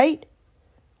 right?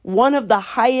 One of the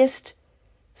highest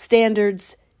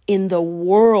standards in the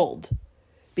world,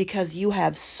 because you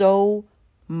have so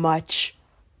much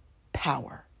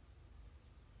power.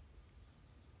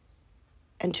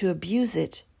 And to abuse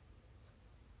it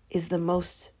is the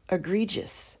most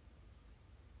egregious.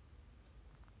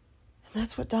 And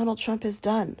that's what Donald Trump has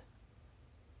done.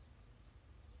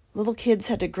 Little kids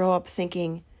had to grow up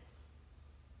thinking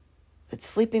that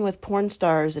sleeping with porn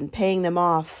stars and paying them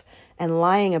off and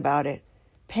lying about it,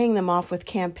 paying them off with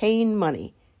campaign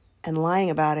money and lying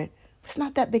about it, was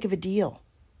not that big of a deal.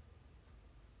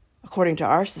 According to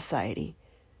our society,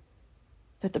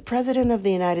 that the President of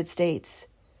the United States,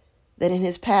 that in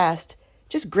his past,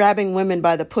 just grabbing women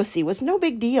by the pussy was no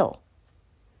big deal.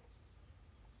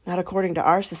 Not according to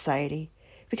our society,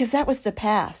 because that was the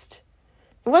past.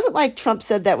 It wasn't like Trump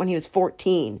said that when he was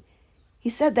 14. He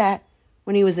said that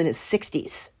when he was in his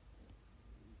 60s.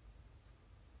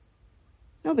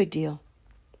 No big deal.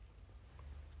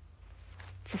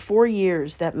 For 4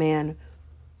 years, that man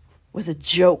was a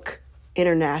joke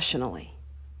internationally.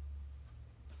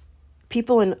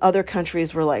 People in other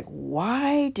countries were like,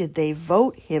 why did they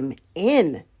vote him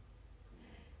in?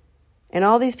 And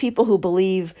all these people who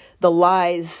believe the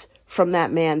lies from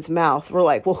that man's mouth were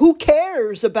like, well, who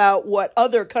cares about what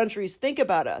other countries think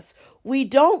about us? We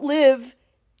don't live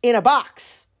in a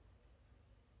box.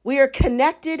 We are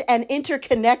connected and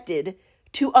interconnected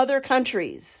to other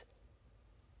countries.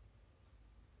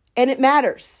 And it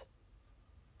matters.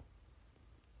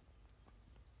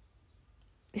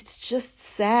 It's just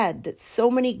sad that so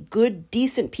many good,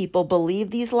 decent people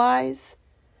believe these lies.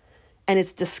 And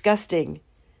it's disgusting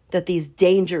that these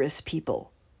dangerous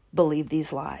people believe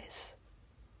these lies.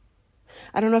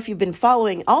 I don't know if you've been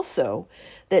following also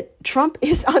that Trump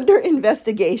is under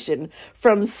investigation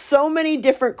from so many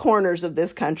different corners of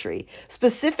this country,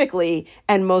 specifically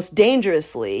and most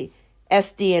dangerously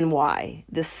SDNY,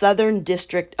 the Southern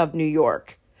District of New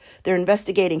York. They're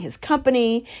investigating his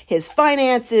company, his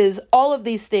finances, all of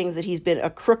these things that he's been a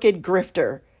crooked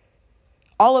grifter,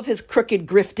 all of his crooked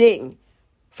grifting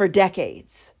for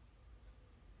decades.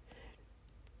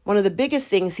 One of the biggest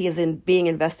things he is being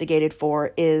investigated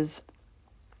for is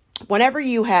whenever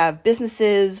you have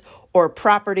businesses or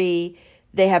property,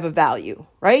 they have a value,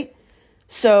 right?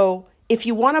 So if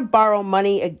you want to borrow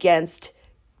money against,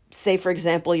 say, for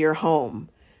example, your home,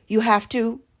 you have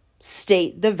to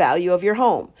state the value of your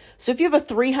home. So if you have a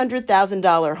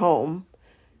 $300,000 home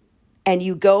and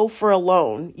you go for a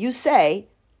loan, you say,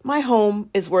 my home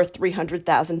is worth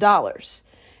 $300,000.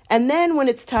 And then when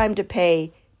it's time to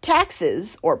pay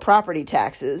taxes or property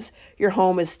taxes, your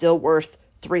home is still worth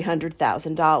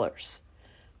 $300,000.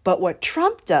 But what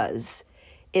Trump does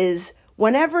is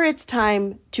whenever it's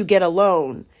time to get a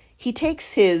loan, he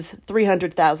takes his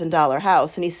 $300,000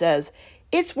 house and he says,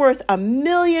 it's worth $1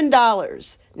 million.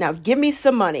 Now give me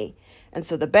some money. And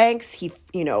so the banks,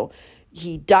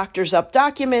 he doctors up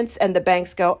documents and the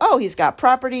banks go, oh, he's got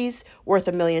properties worth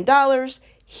 $1 million.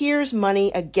 Here's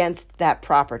money against that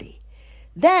property.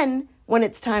 Then when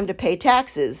it's time to pay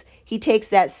taxes, he takes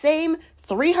that same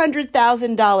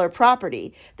 $300,000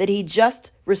 property that he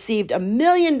just received $1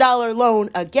 million loan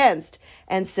against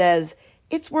and says,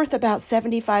 it's worth about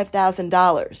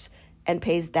 $75,000 and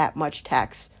pays that much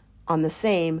tax on the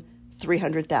same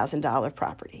 $300,000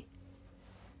 property.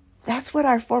 That's what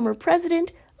our former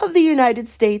president of the United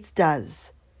States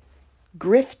does.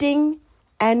 Grifting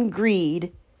and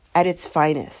greed at its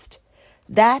finest.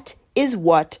 That is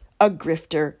what a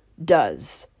grifter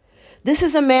does. This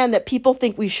is a man that people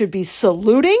think we should be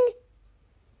saluting.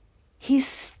 He's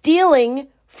stealing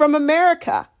from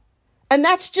America. And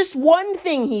that's just one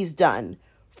thing he's done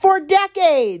for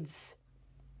decades.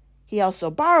 He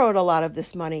also borrowed a lot of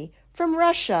this money from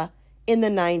Russia in the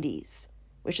 90s,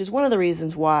 which is one of the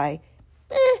reasons why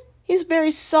he's very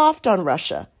soft on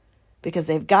Russia, because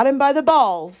they've got him by the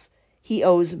balls. He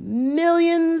owes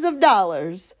millions of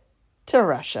dollars to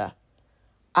Russia.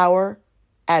 our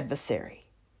adversary.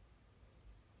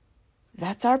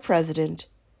 That's our president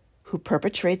who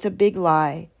perpetrates a big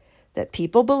lie that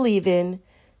people believe in,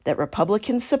 that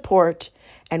Republicans support,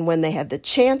 and when they have the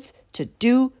chance to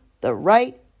do the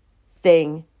right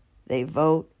thing, they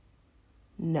vote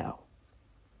no.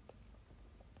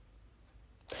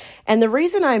 And the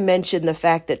reason I mention the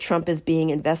fact that Trump is being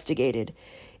investigated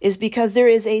is because there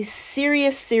is a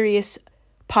serious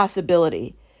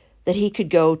possibility that he could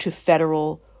go to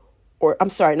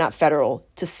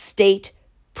to state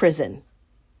prison.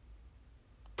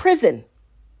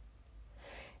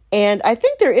 And I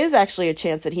think there is actually a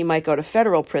chance that he might go to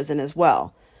federal prison as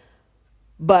well.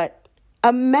 But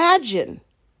imagine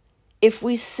if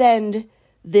we send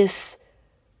this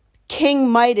King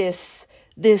Midas,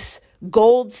 this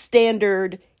gold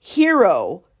standard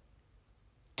hero,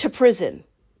 to prison.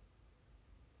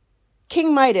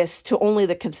 King Midas to only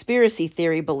the conspiracy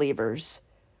theory believers.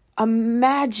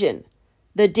 Imagine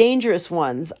the dangerous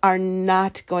ones are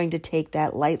not going to take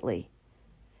that lightly.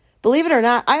 Believe it or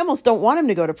not, I almost don't want him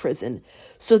to go to prison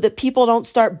so that people don't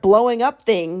start blowing up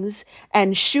things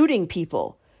and shooting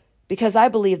people, because I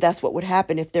believe that's what would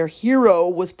happen if their hero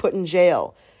was put in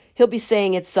jail. He'll be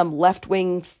saying it's some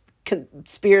left-wing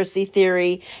conspiracy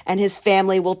theory, and his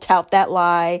family will tout that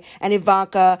lie, and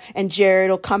Ivanka and Jared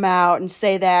will come out and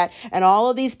say that, and all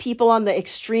of these people on the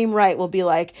extreme right will be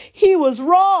like, he was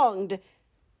wronged.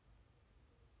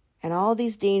 And all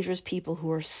these dangerous people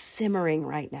who are simmering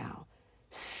right now,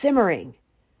 who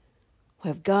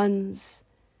have guns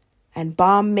and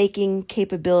bomb-making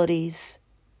capabilities,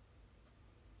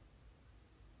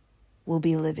 will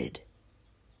be livid.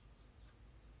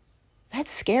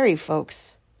 That's scary,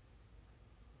 folks.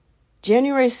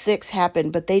 January 6th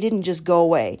happened, but they didn't just go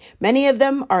away. Many of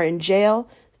them are in jail.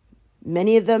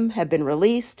 Many of them have been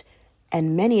released,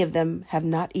 and many of them have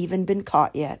not even been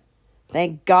caught yet.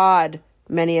 Thank God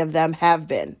many of them have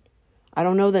been. I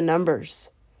don't know the numbers,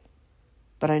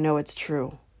 but I know it's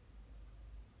true.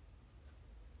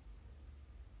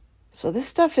 So this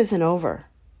stuff isn't over.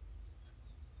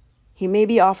 He may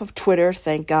be off of Twitter,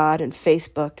 thank God, and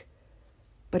Facebook,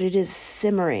 but it is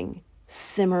simmering.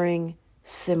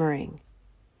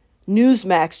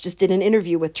 Newsmax just did an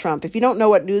interview with Trump. If you don't know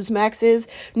what Newsmax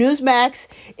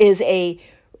is a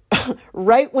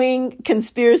right-wing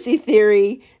conspiracy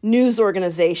theory news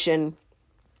organization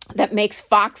that makes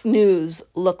Fox News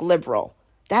look liberal.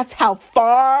 That's how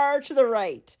far to the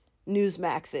right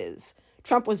Newsmax is.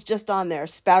 Trump was just on there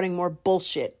spouting more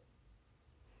bullshit.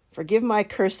 Forgive my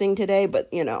cursing today,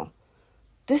 but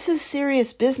this is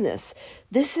serious business.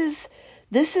 This is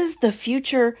the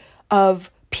future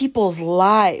of people's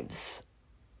lives.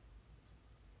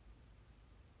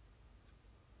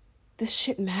 This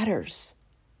shit matters.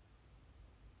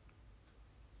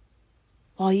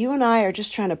 While you and I are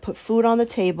just trying to put food on the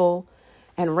table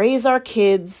and raise our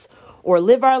kids or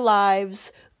live our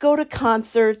lives, go to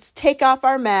concerts, take off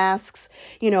our masks,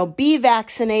 be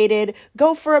vaccinated,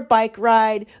 go for a bike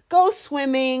ride, go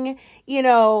swimming,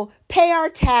 pay our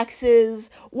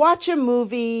taxes, watch a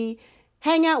movie,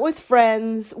 hang out with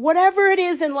friends, whatever it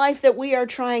is in life that we are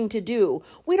trying to do.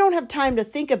 We don't have time to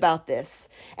think about this.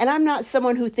 And I'm not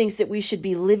someone who thinks that we should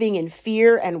be living in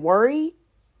fear and worry.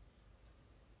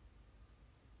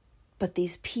 But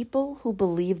these people who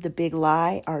believe the big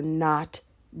lie are not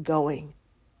going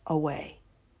away.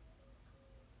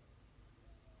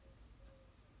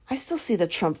 I still see the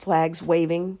Trump flags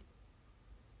waving.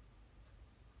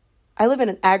 I live in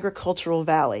an agricultural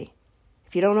valley.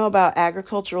 If you don't know about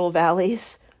agricultural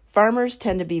valleys, farmers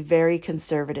tend to be very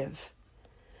conservative.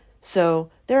 So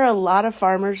there are a lot of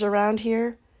farmers around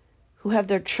here who have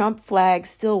their Trump flags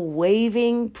still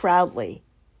waving proudly.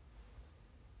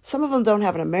 Some of them don't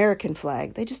have an American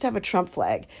flag. They just have a Trump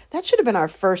flag. That should have been our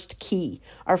first key,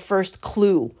 our first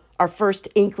clue, our first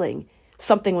inkling.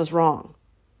 Something was wrong.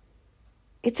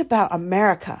 It's about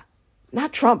America,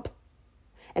 not Trump.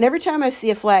 And every time I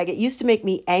see a flag, it used to make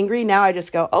me angry. Now I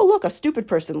just go, oh, look, a stupid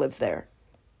person lives there.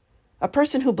 A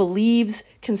person who believes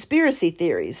conspiracy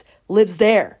theories lives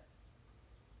there.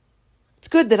 It's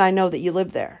good that I know that you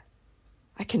live there.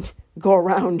 I can go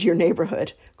around your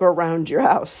neighborhood, go around your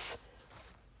house.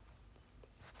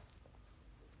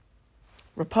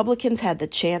 Republicans had the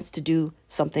chance to do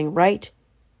something right,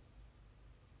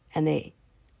 and they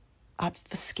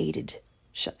obfuscated,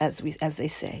 as they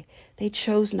say. They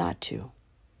chose not to.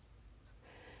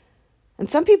 And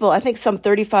some people, I think some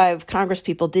 35 Congress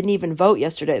people didn't even vote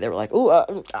yesterday. They were like,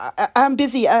 "Oh, I'm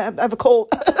busy. I have a cold.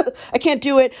 I can't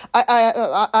do it.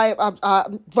 I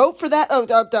vote for that."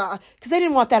 Because they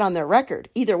didn't want that on their record.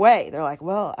 Either way, they're like,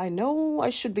 "Well, I know I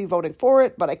should be voting for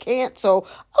it, but I can't. So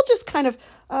I'll just kind of,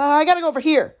 I got to go over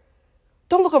here.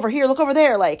 Don't look over here. Look over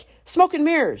there. Like smoke and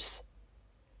mirrors."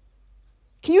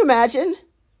 Can you imagine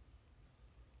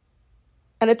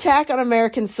an attack on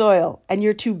American soil and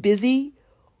you're too busy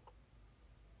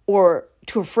or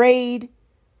too afraid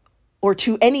or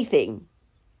too anything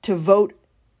to vote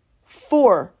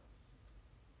for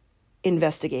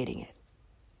investigating it?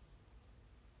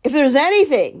 If there's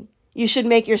anything you should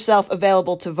make yourself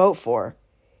available to vote for,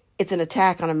 it's an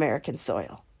attack on American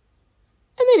soil.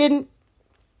 And they didn't.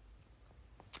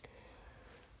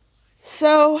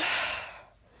 So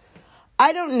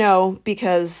I don't know,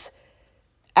 because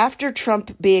after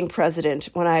Trump being president,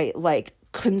 when I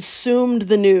consumed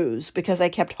the news because I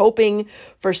kept hoping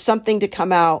for something to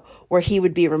come out where he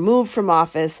would be removed from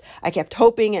office, I kept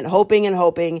hoping and hoping and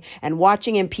hoping and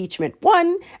watching impeachment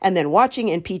 1 and then watching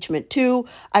impeachment 2.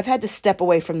 I've had to step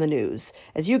away from the news.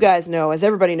 As you guys know, as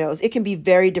everybody knows, it can be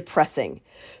very depressing.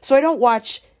 So I don't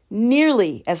watch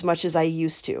nearly as much as I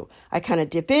used to. I kind of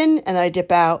dip in and then I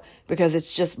dip out because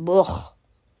it's just ugh.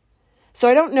 So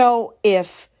I don't know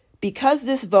if, because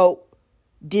this vote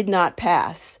did not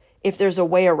pass, if there's a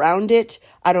way around it.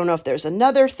 I don't know if there's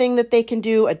another thing that they can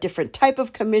do, a different type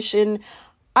of commission.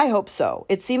 I hope so.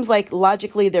 It seems like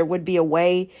logically there would be a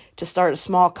way to start a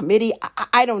small committee.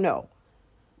 I don't know.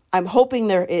 I'm hoping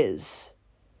there is.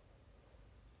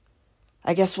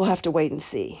 I guess we'll have to wait and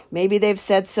see. Maybe they've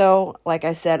said so. Like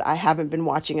I said, I haven't been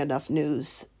watching enough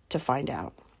news to find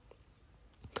out.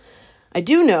 I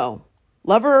do know,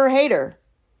 lover or hater,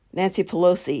 Nancy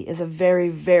Pelosi is a very,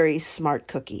 very smart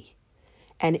cookie.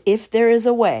 And if there is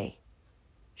a way,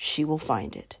 she will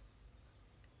find it.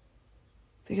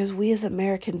 Because we as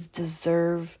Americans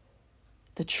deserve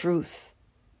the truth.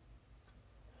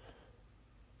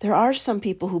 There are some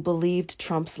people who believed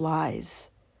Trump's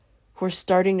lies, who are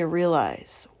starting to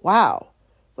realize, wow,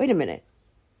 wait a minute.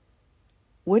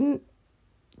 Wouldn't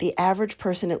the average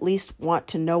person at least want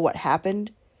to know what happened?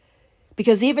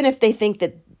 Because even if they think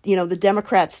that, the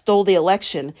Democrats stole the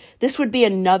election, this would be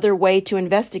another way to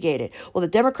investigate it. Well, the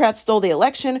Democrats stole the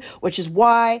election, which is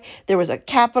why there was a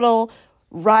Capitol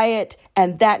riot,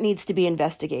 and that needs to be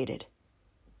investigated.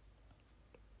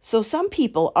 So some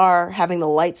people are having the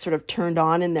lights sort of turned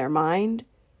on in their mind.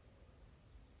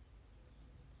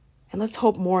 And let's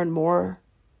hope more and more,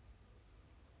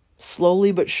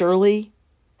 slowly but surely,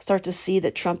 start to see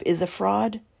that Trump is a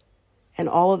fraud and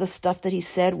all of the stuff that he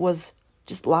said was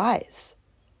just lies.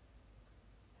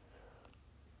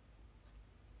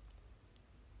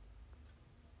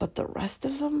 But the rest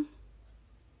of them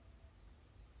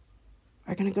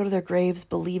are going to go to their graves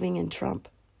believing in Trump.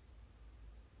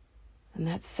 And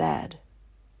that's sad.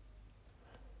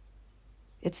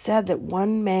 It's sad that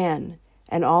one man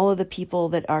and all of the people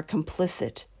that are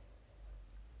complicit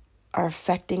are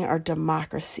affecting our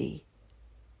democracy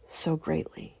so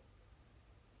greatly.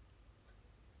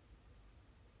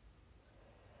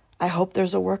 I hope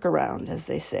there's a workaround, as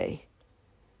they say.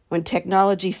 When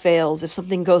technology fails, if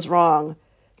something goes wrong,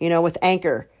 with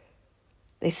Anchor,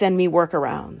 they send me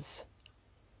workarounds.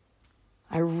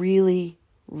 I really,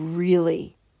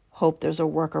 really hope there's a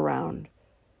workaround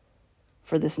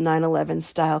for this 9/11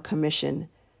 style commission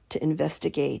to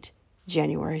investigate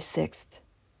January 6th.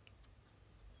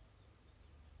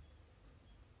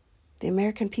 The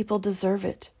American people deserve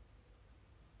it.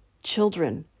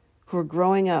 Children who are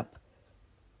growing up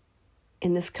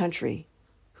in this country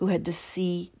who had to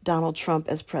see Donald Trump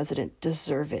as president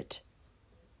deserve it.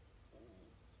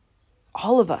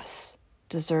 All of us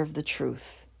deserve the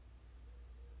truth,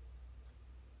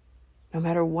 no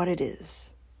matter what it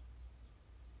is.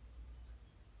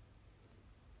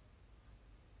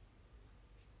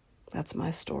 That's my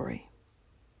story.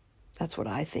 That's what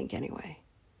I think anyway.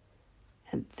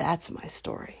 And that's my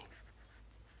story.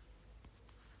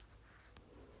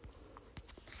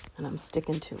 And I'm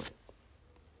sticking to it.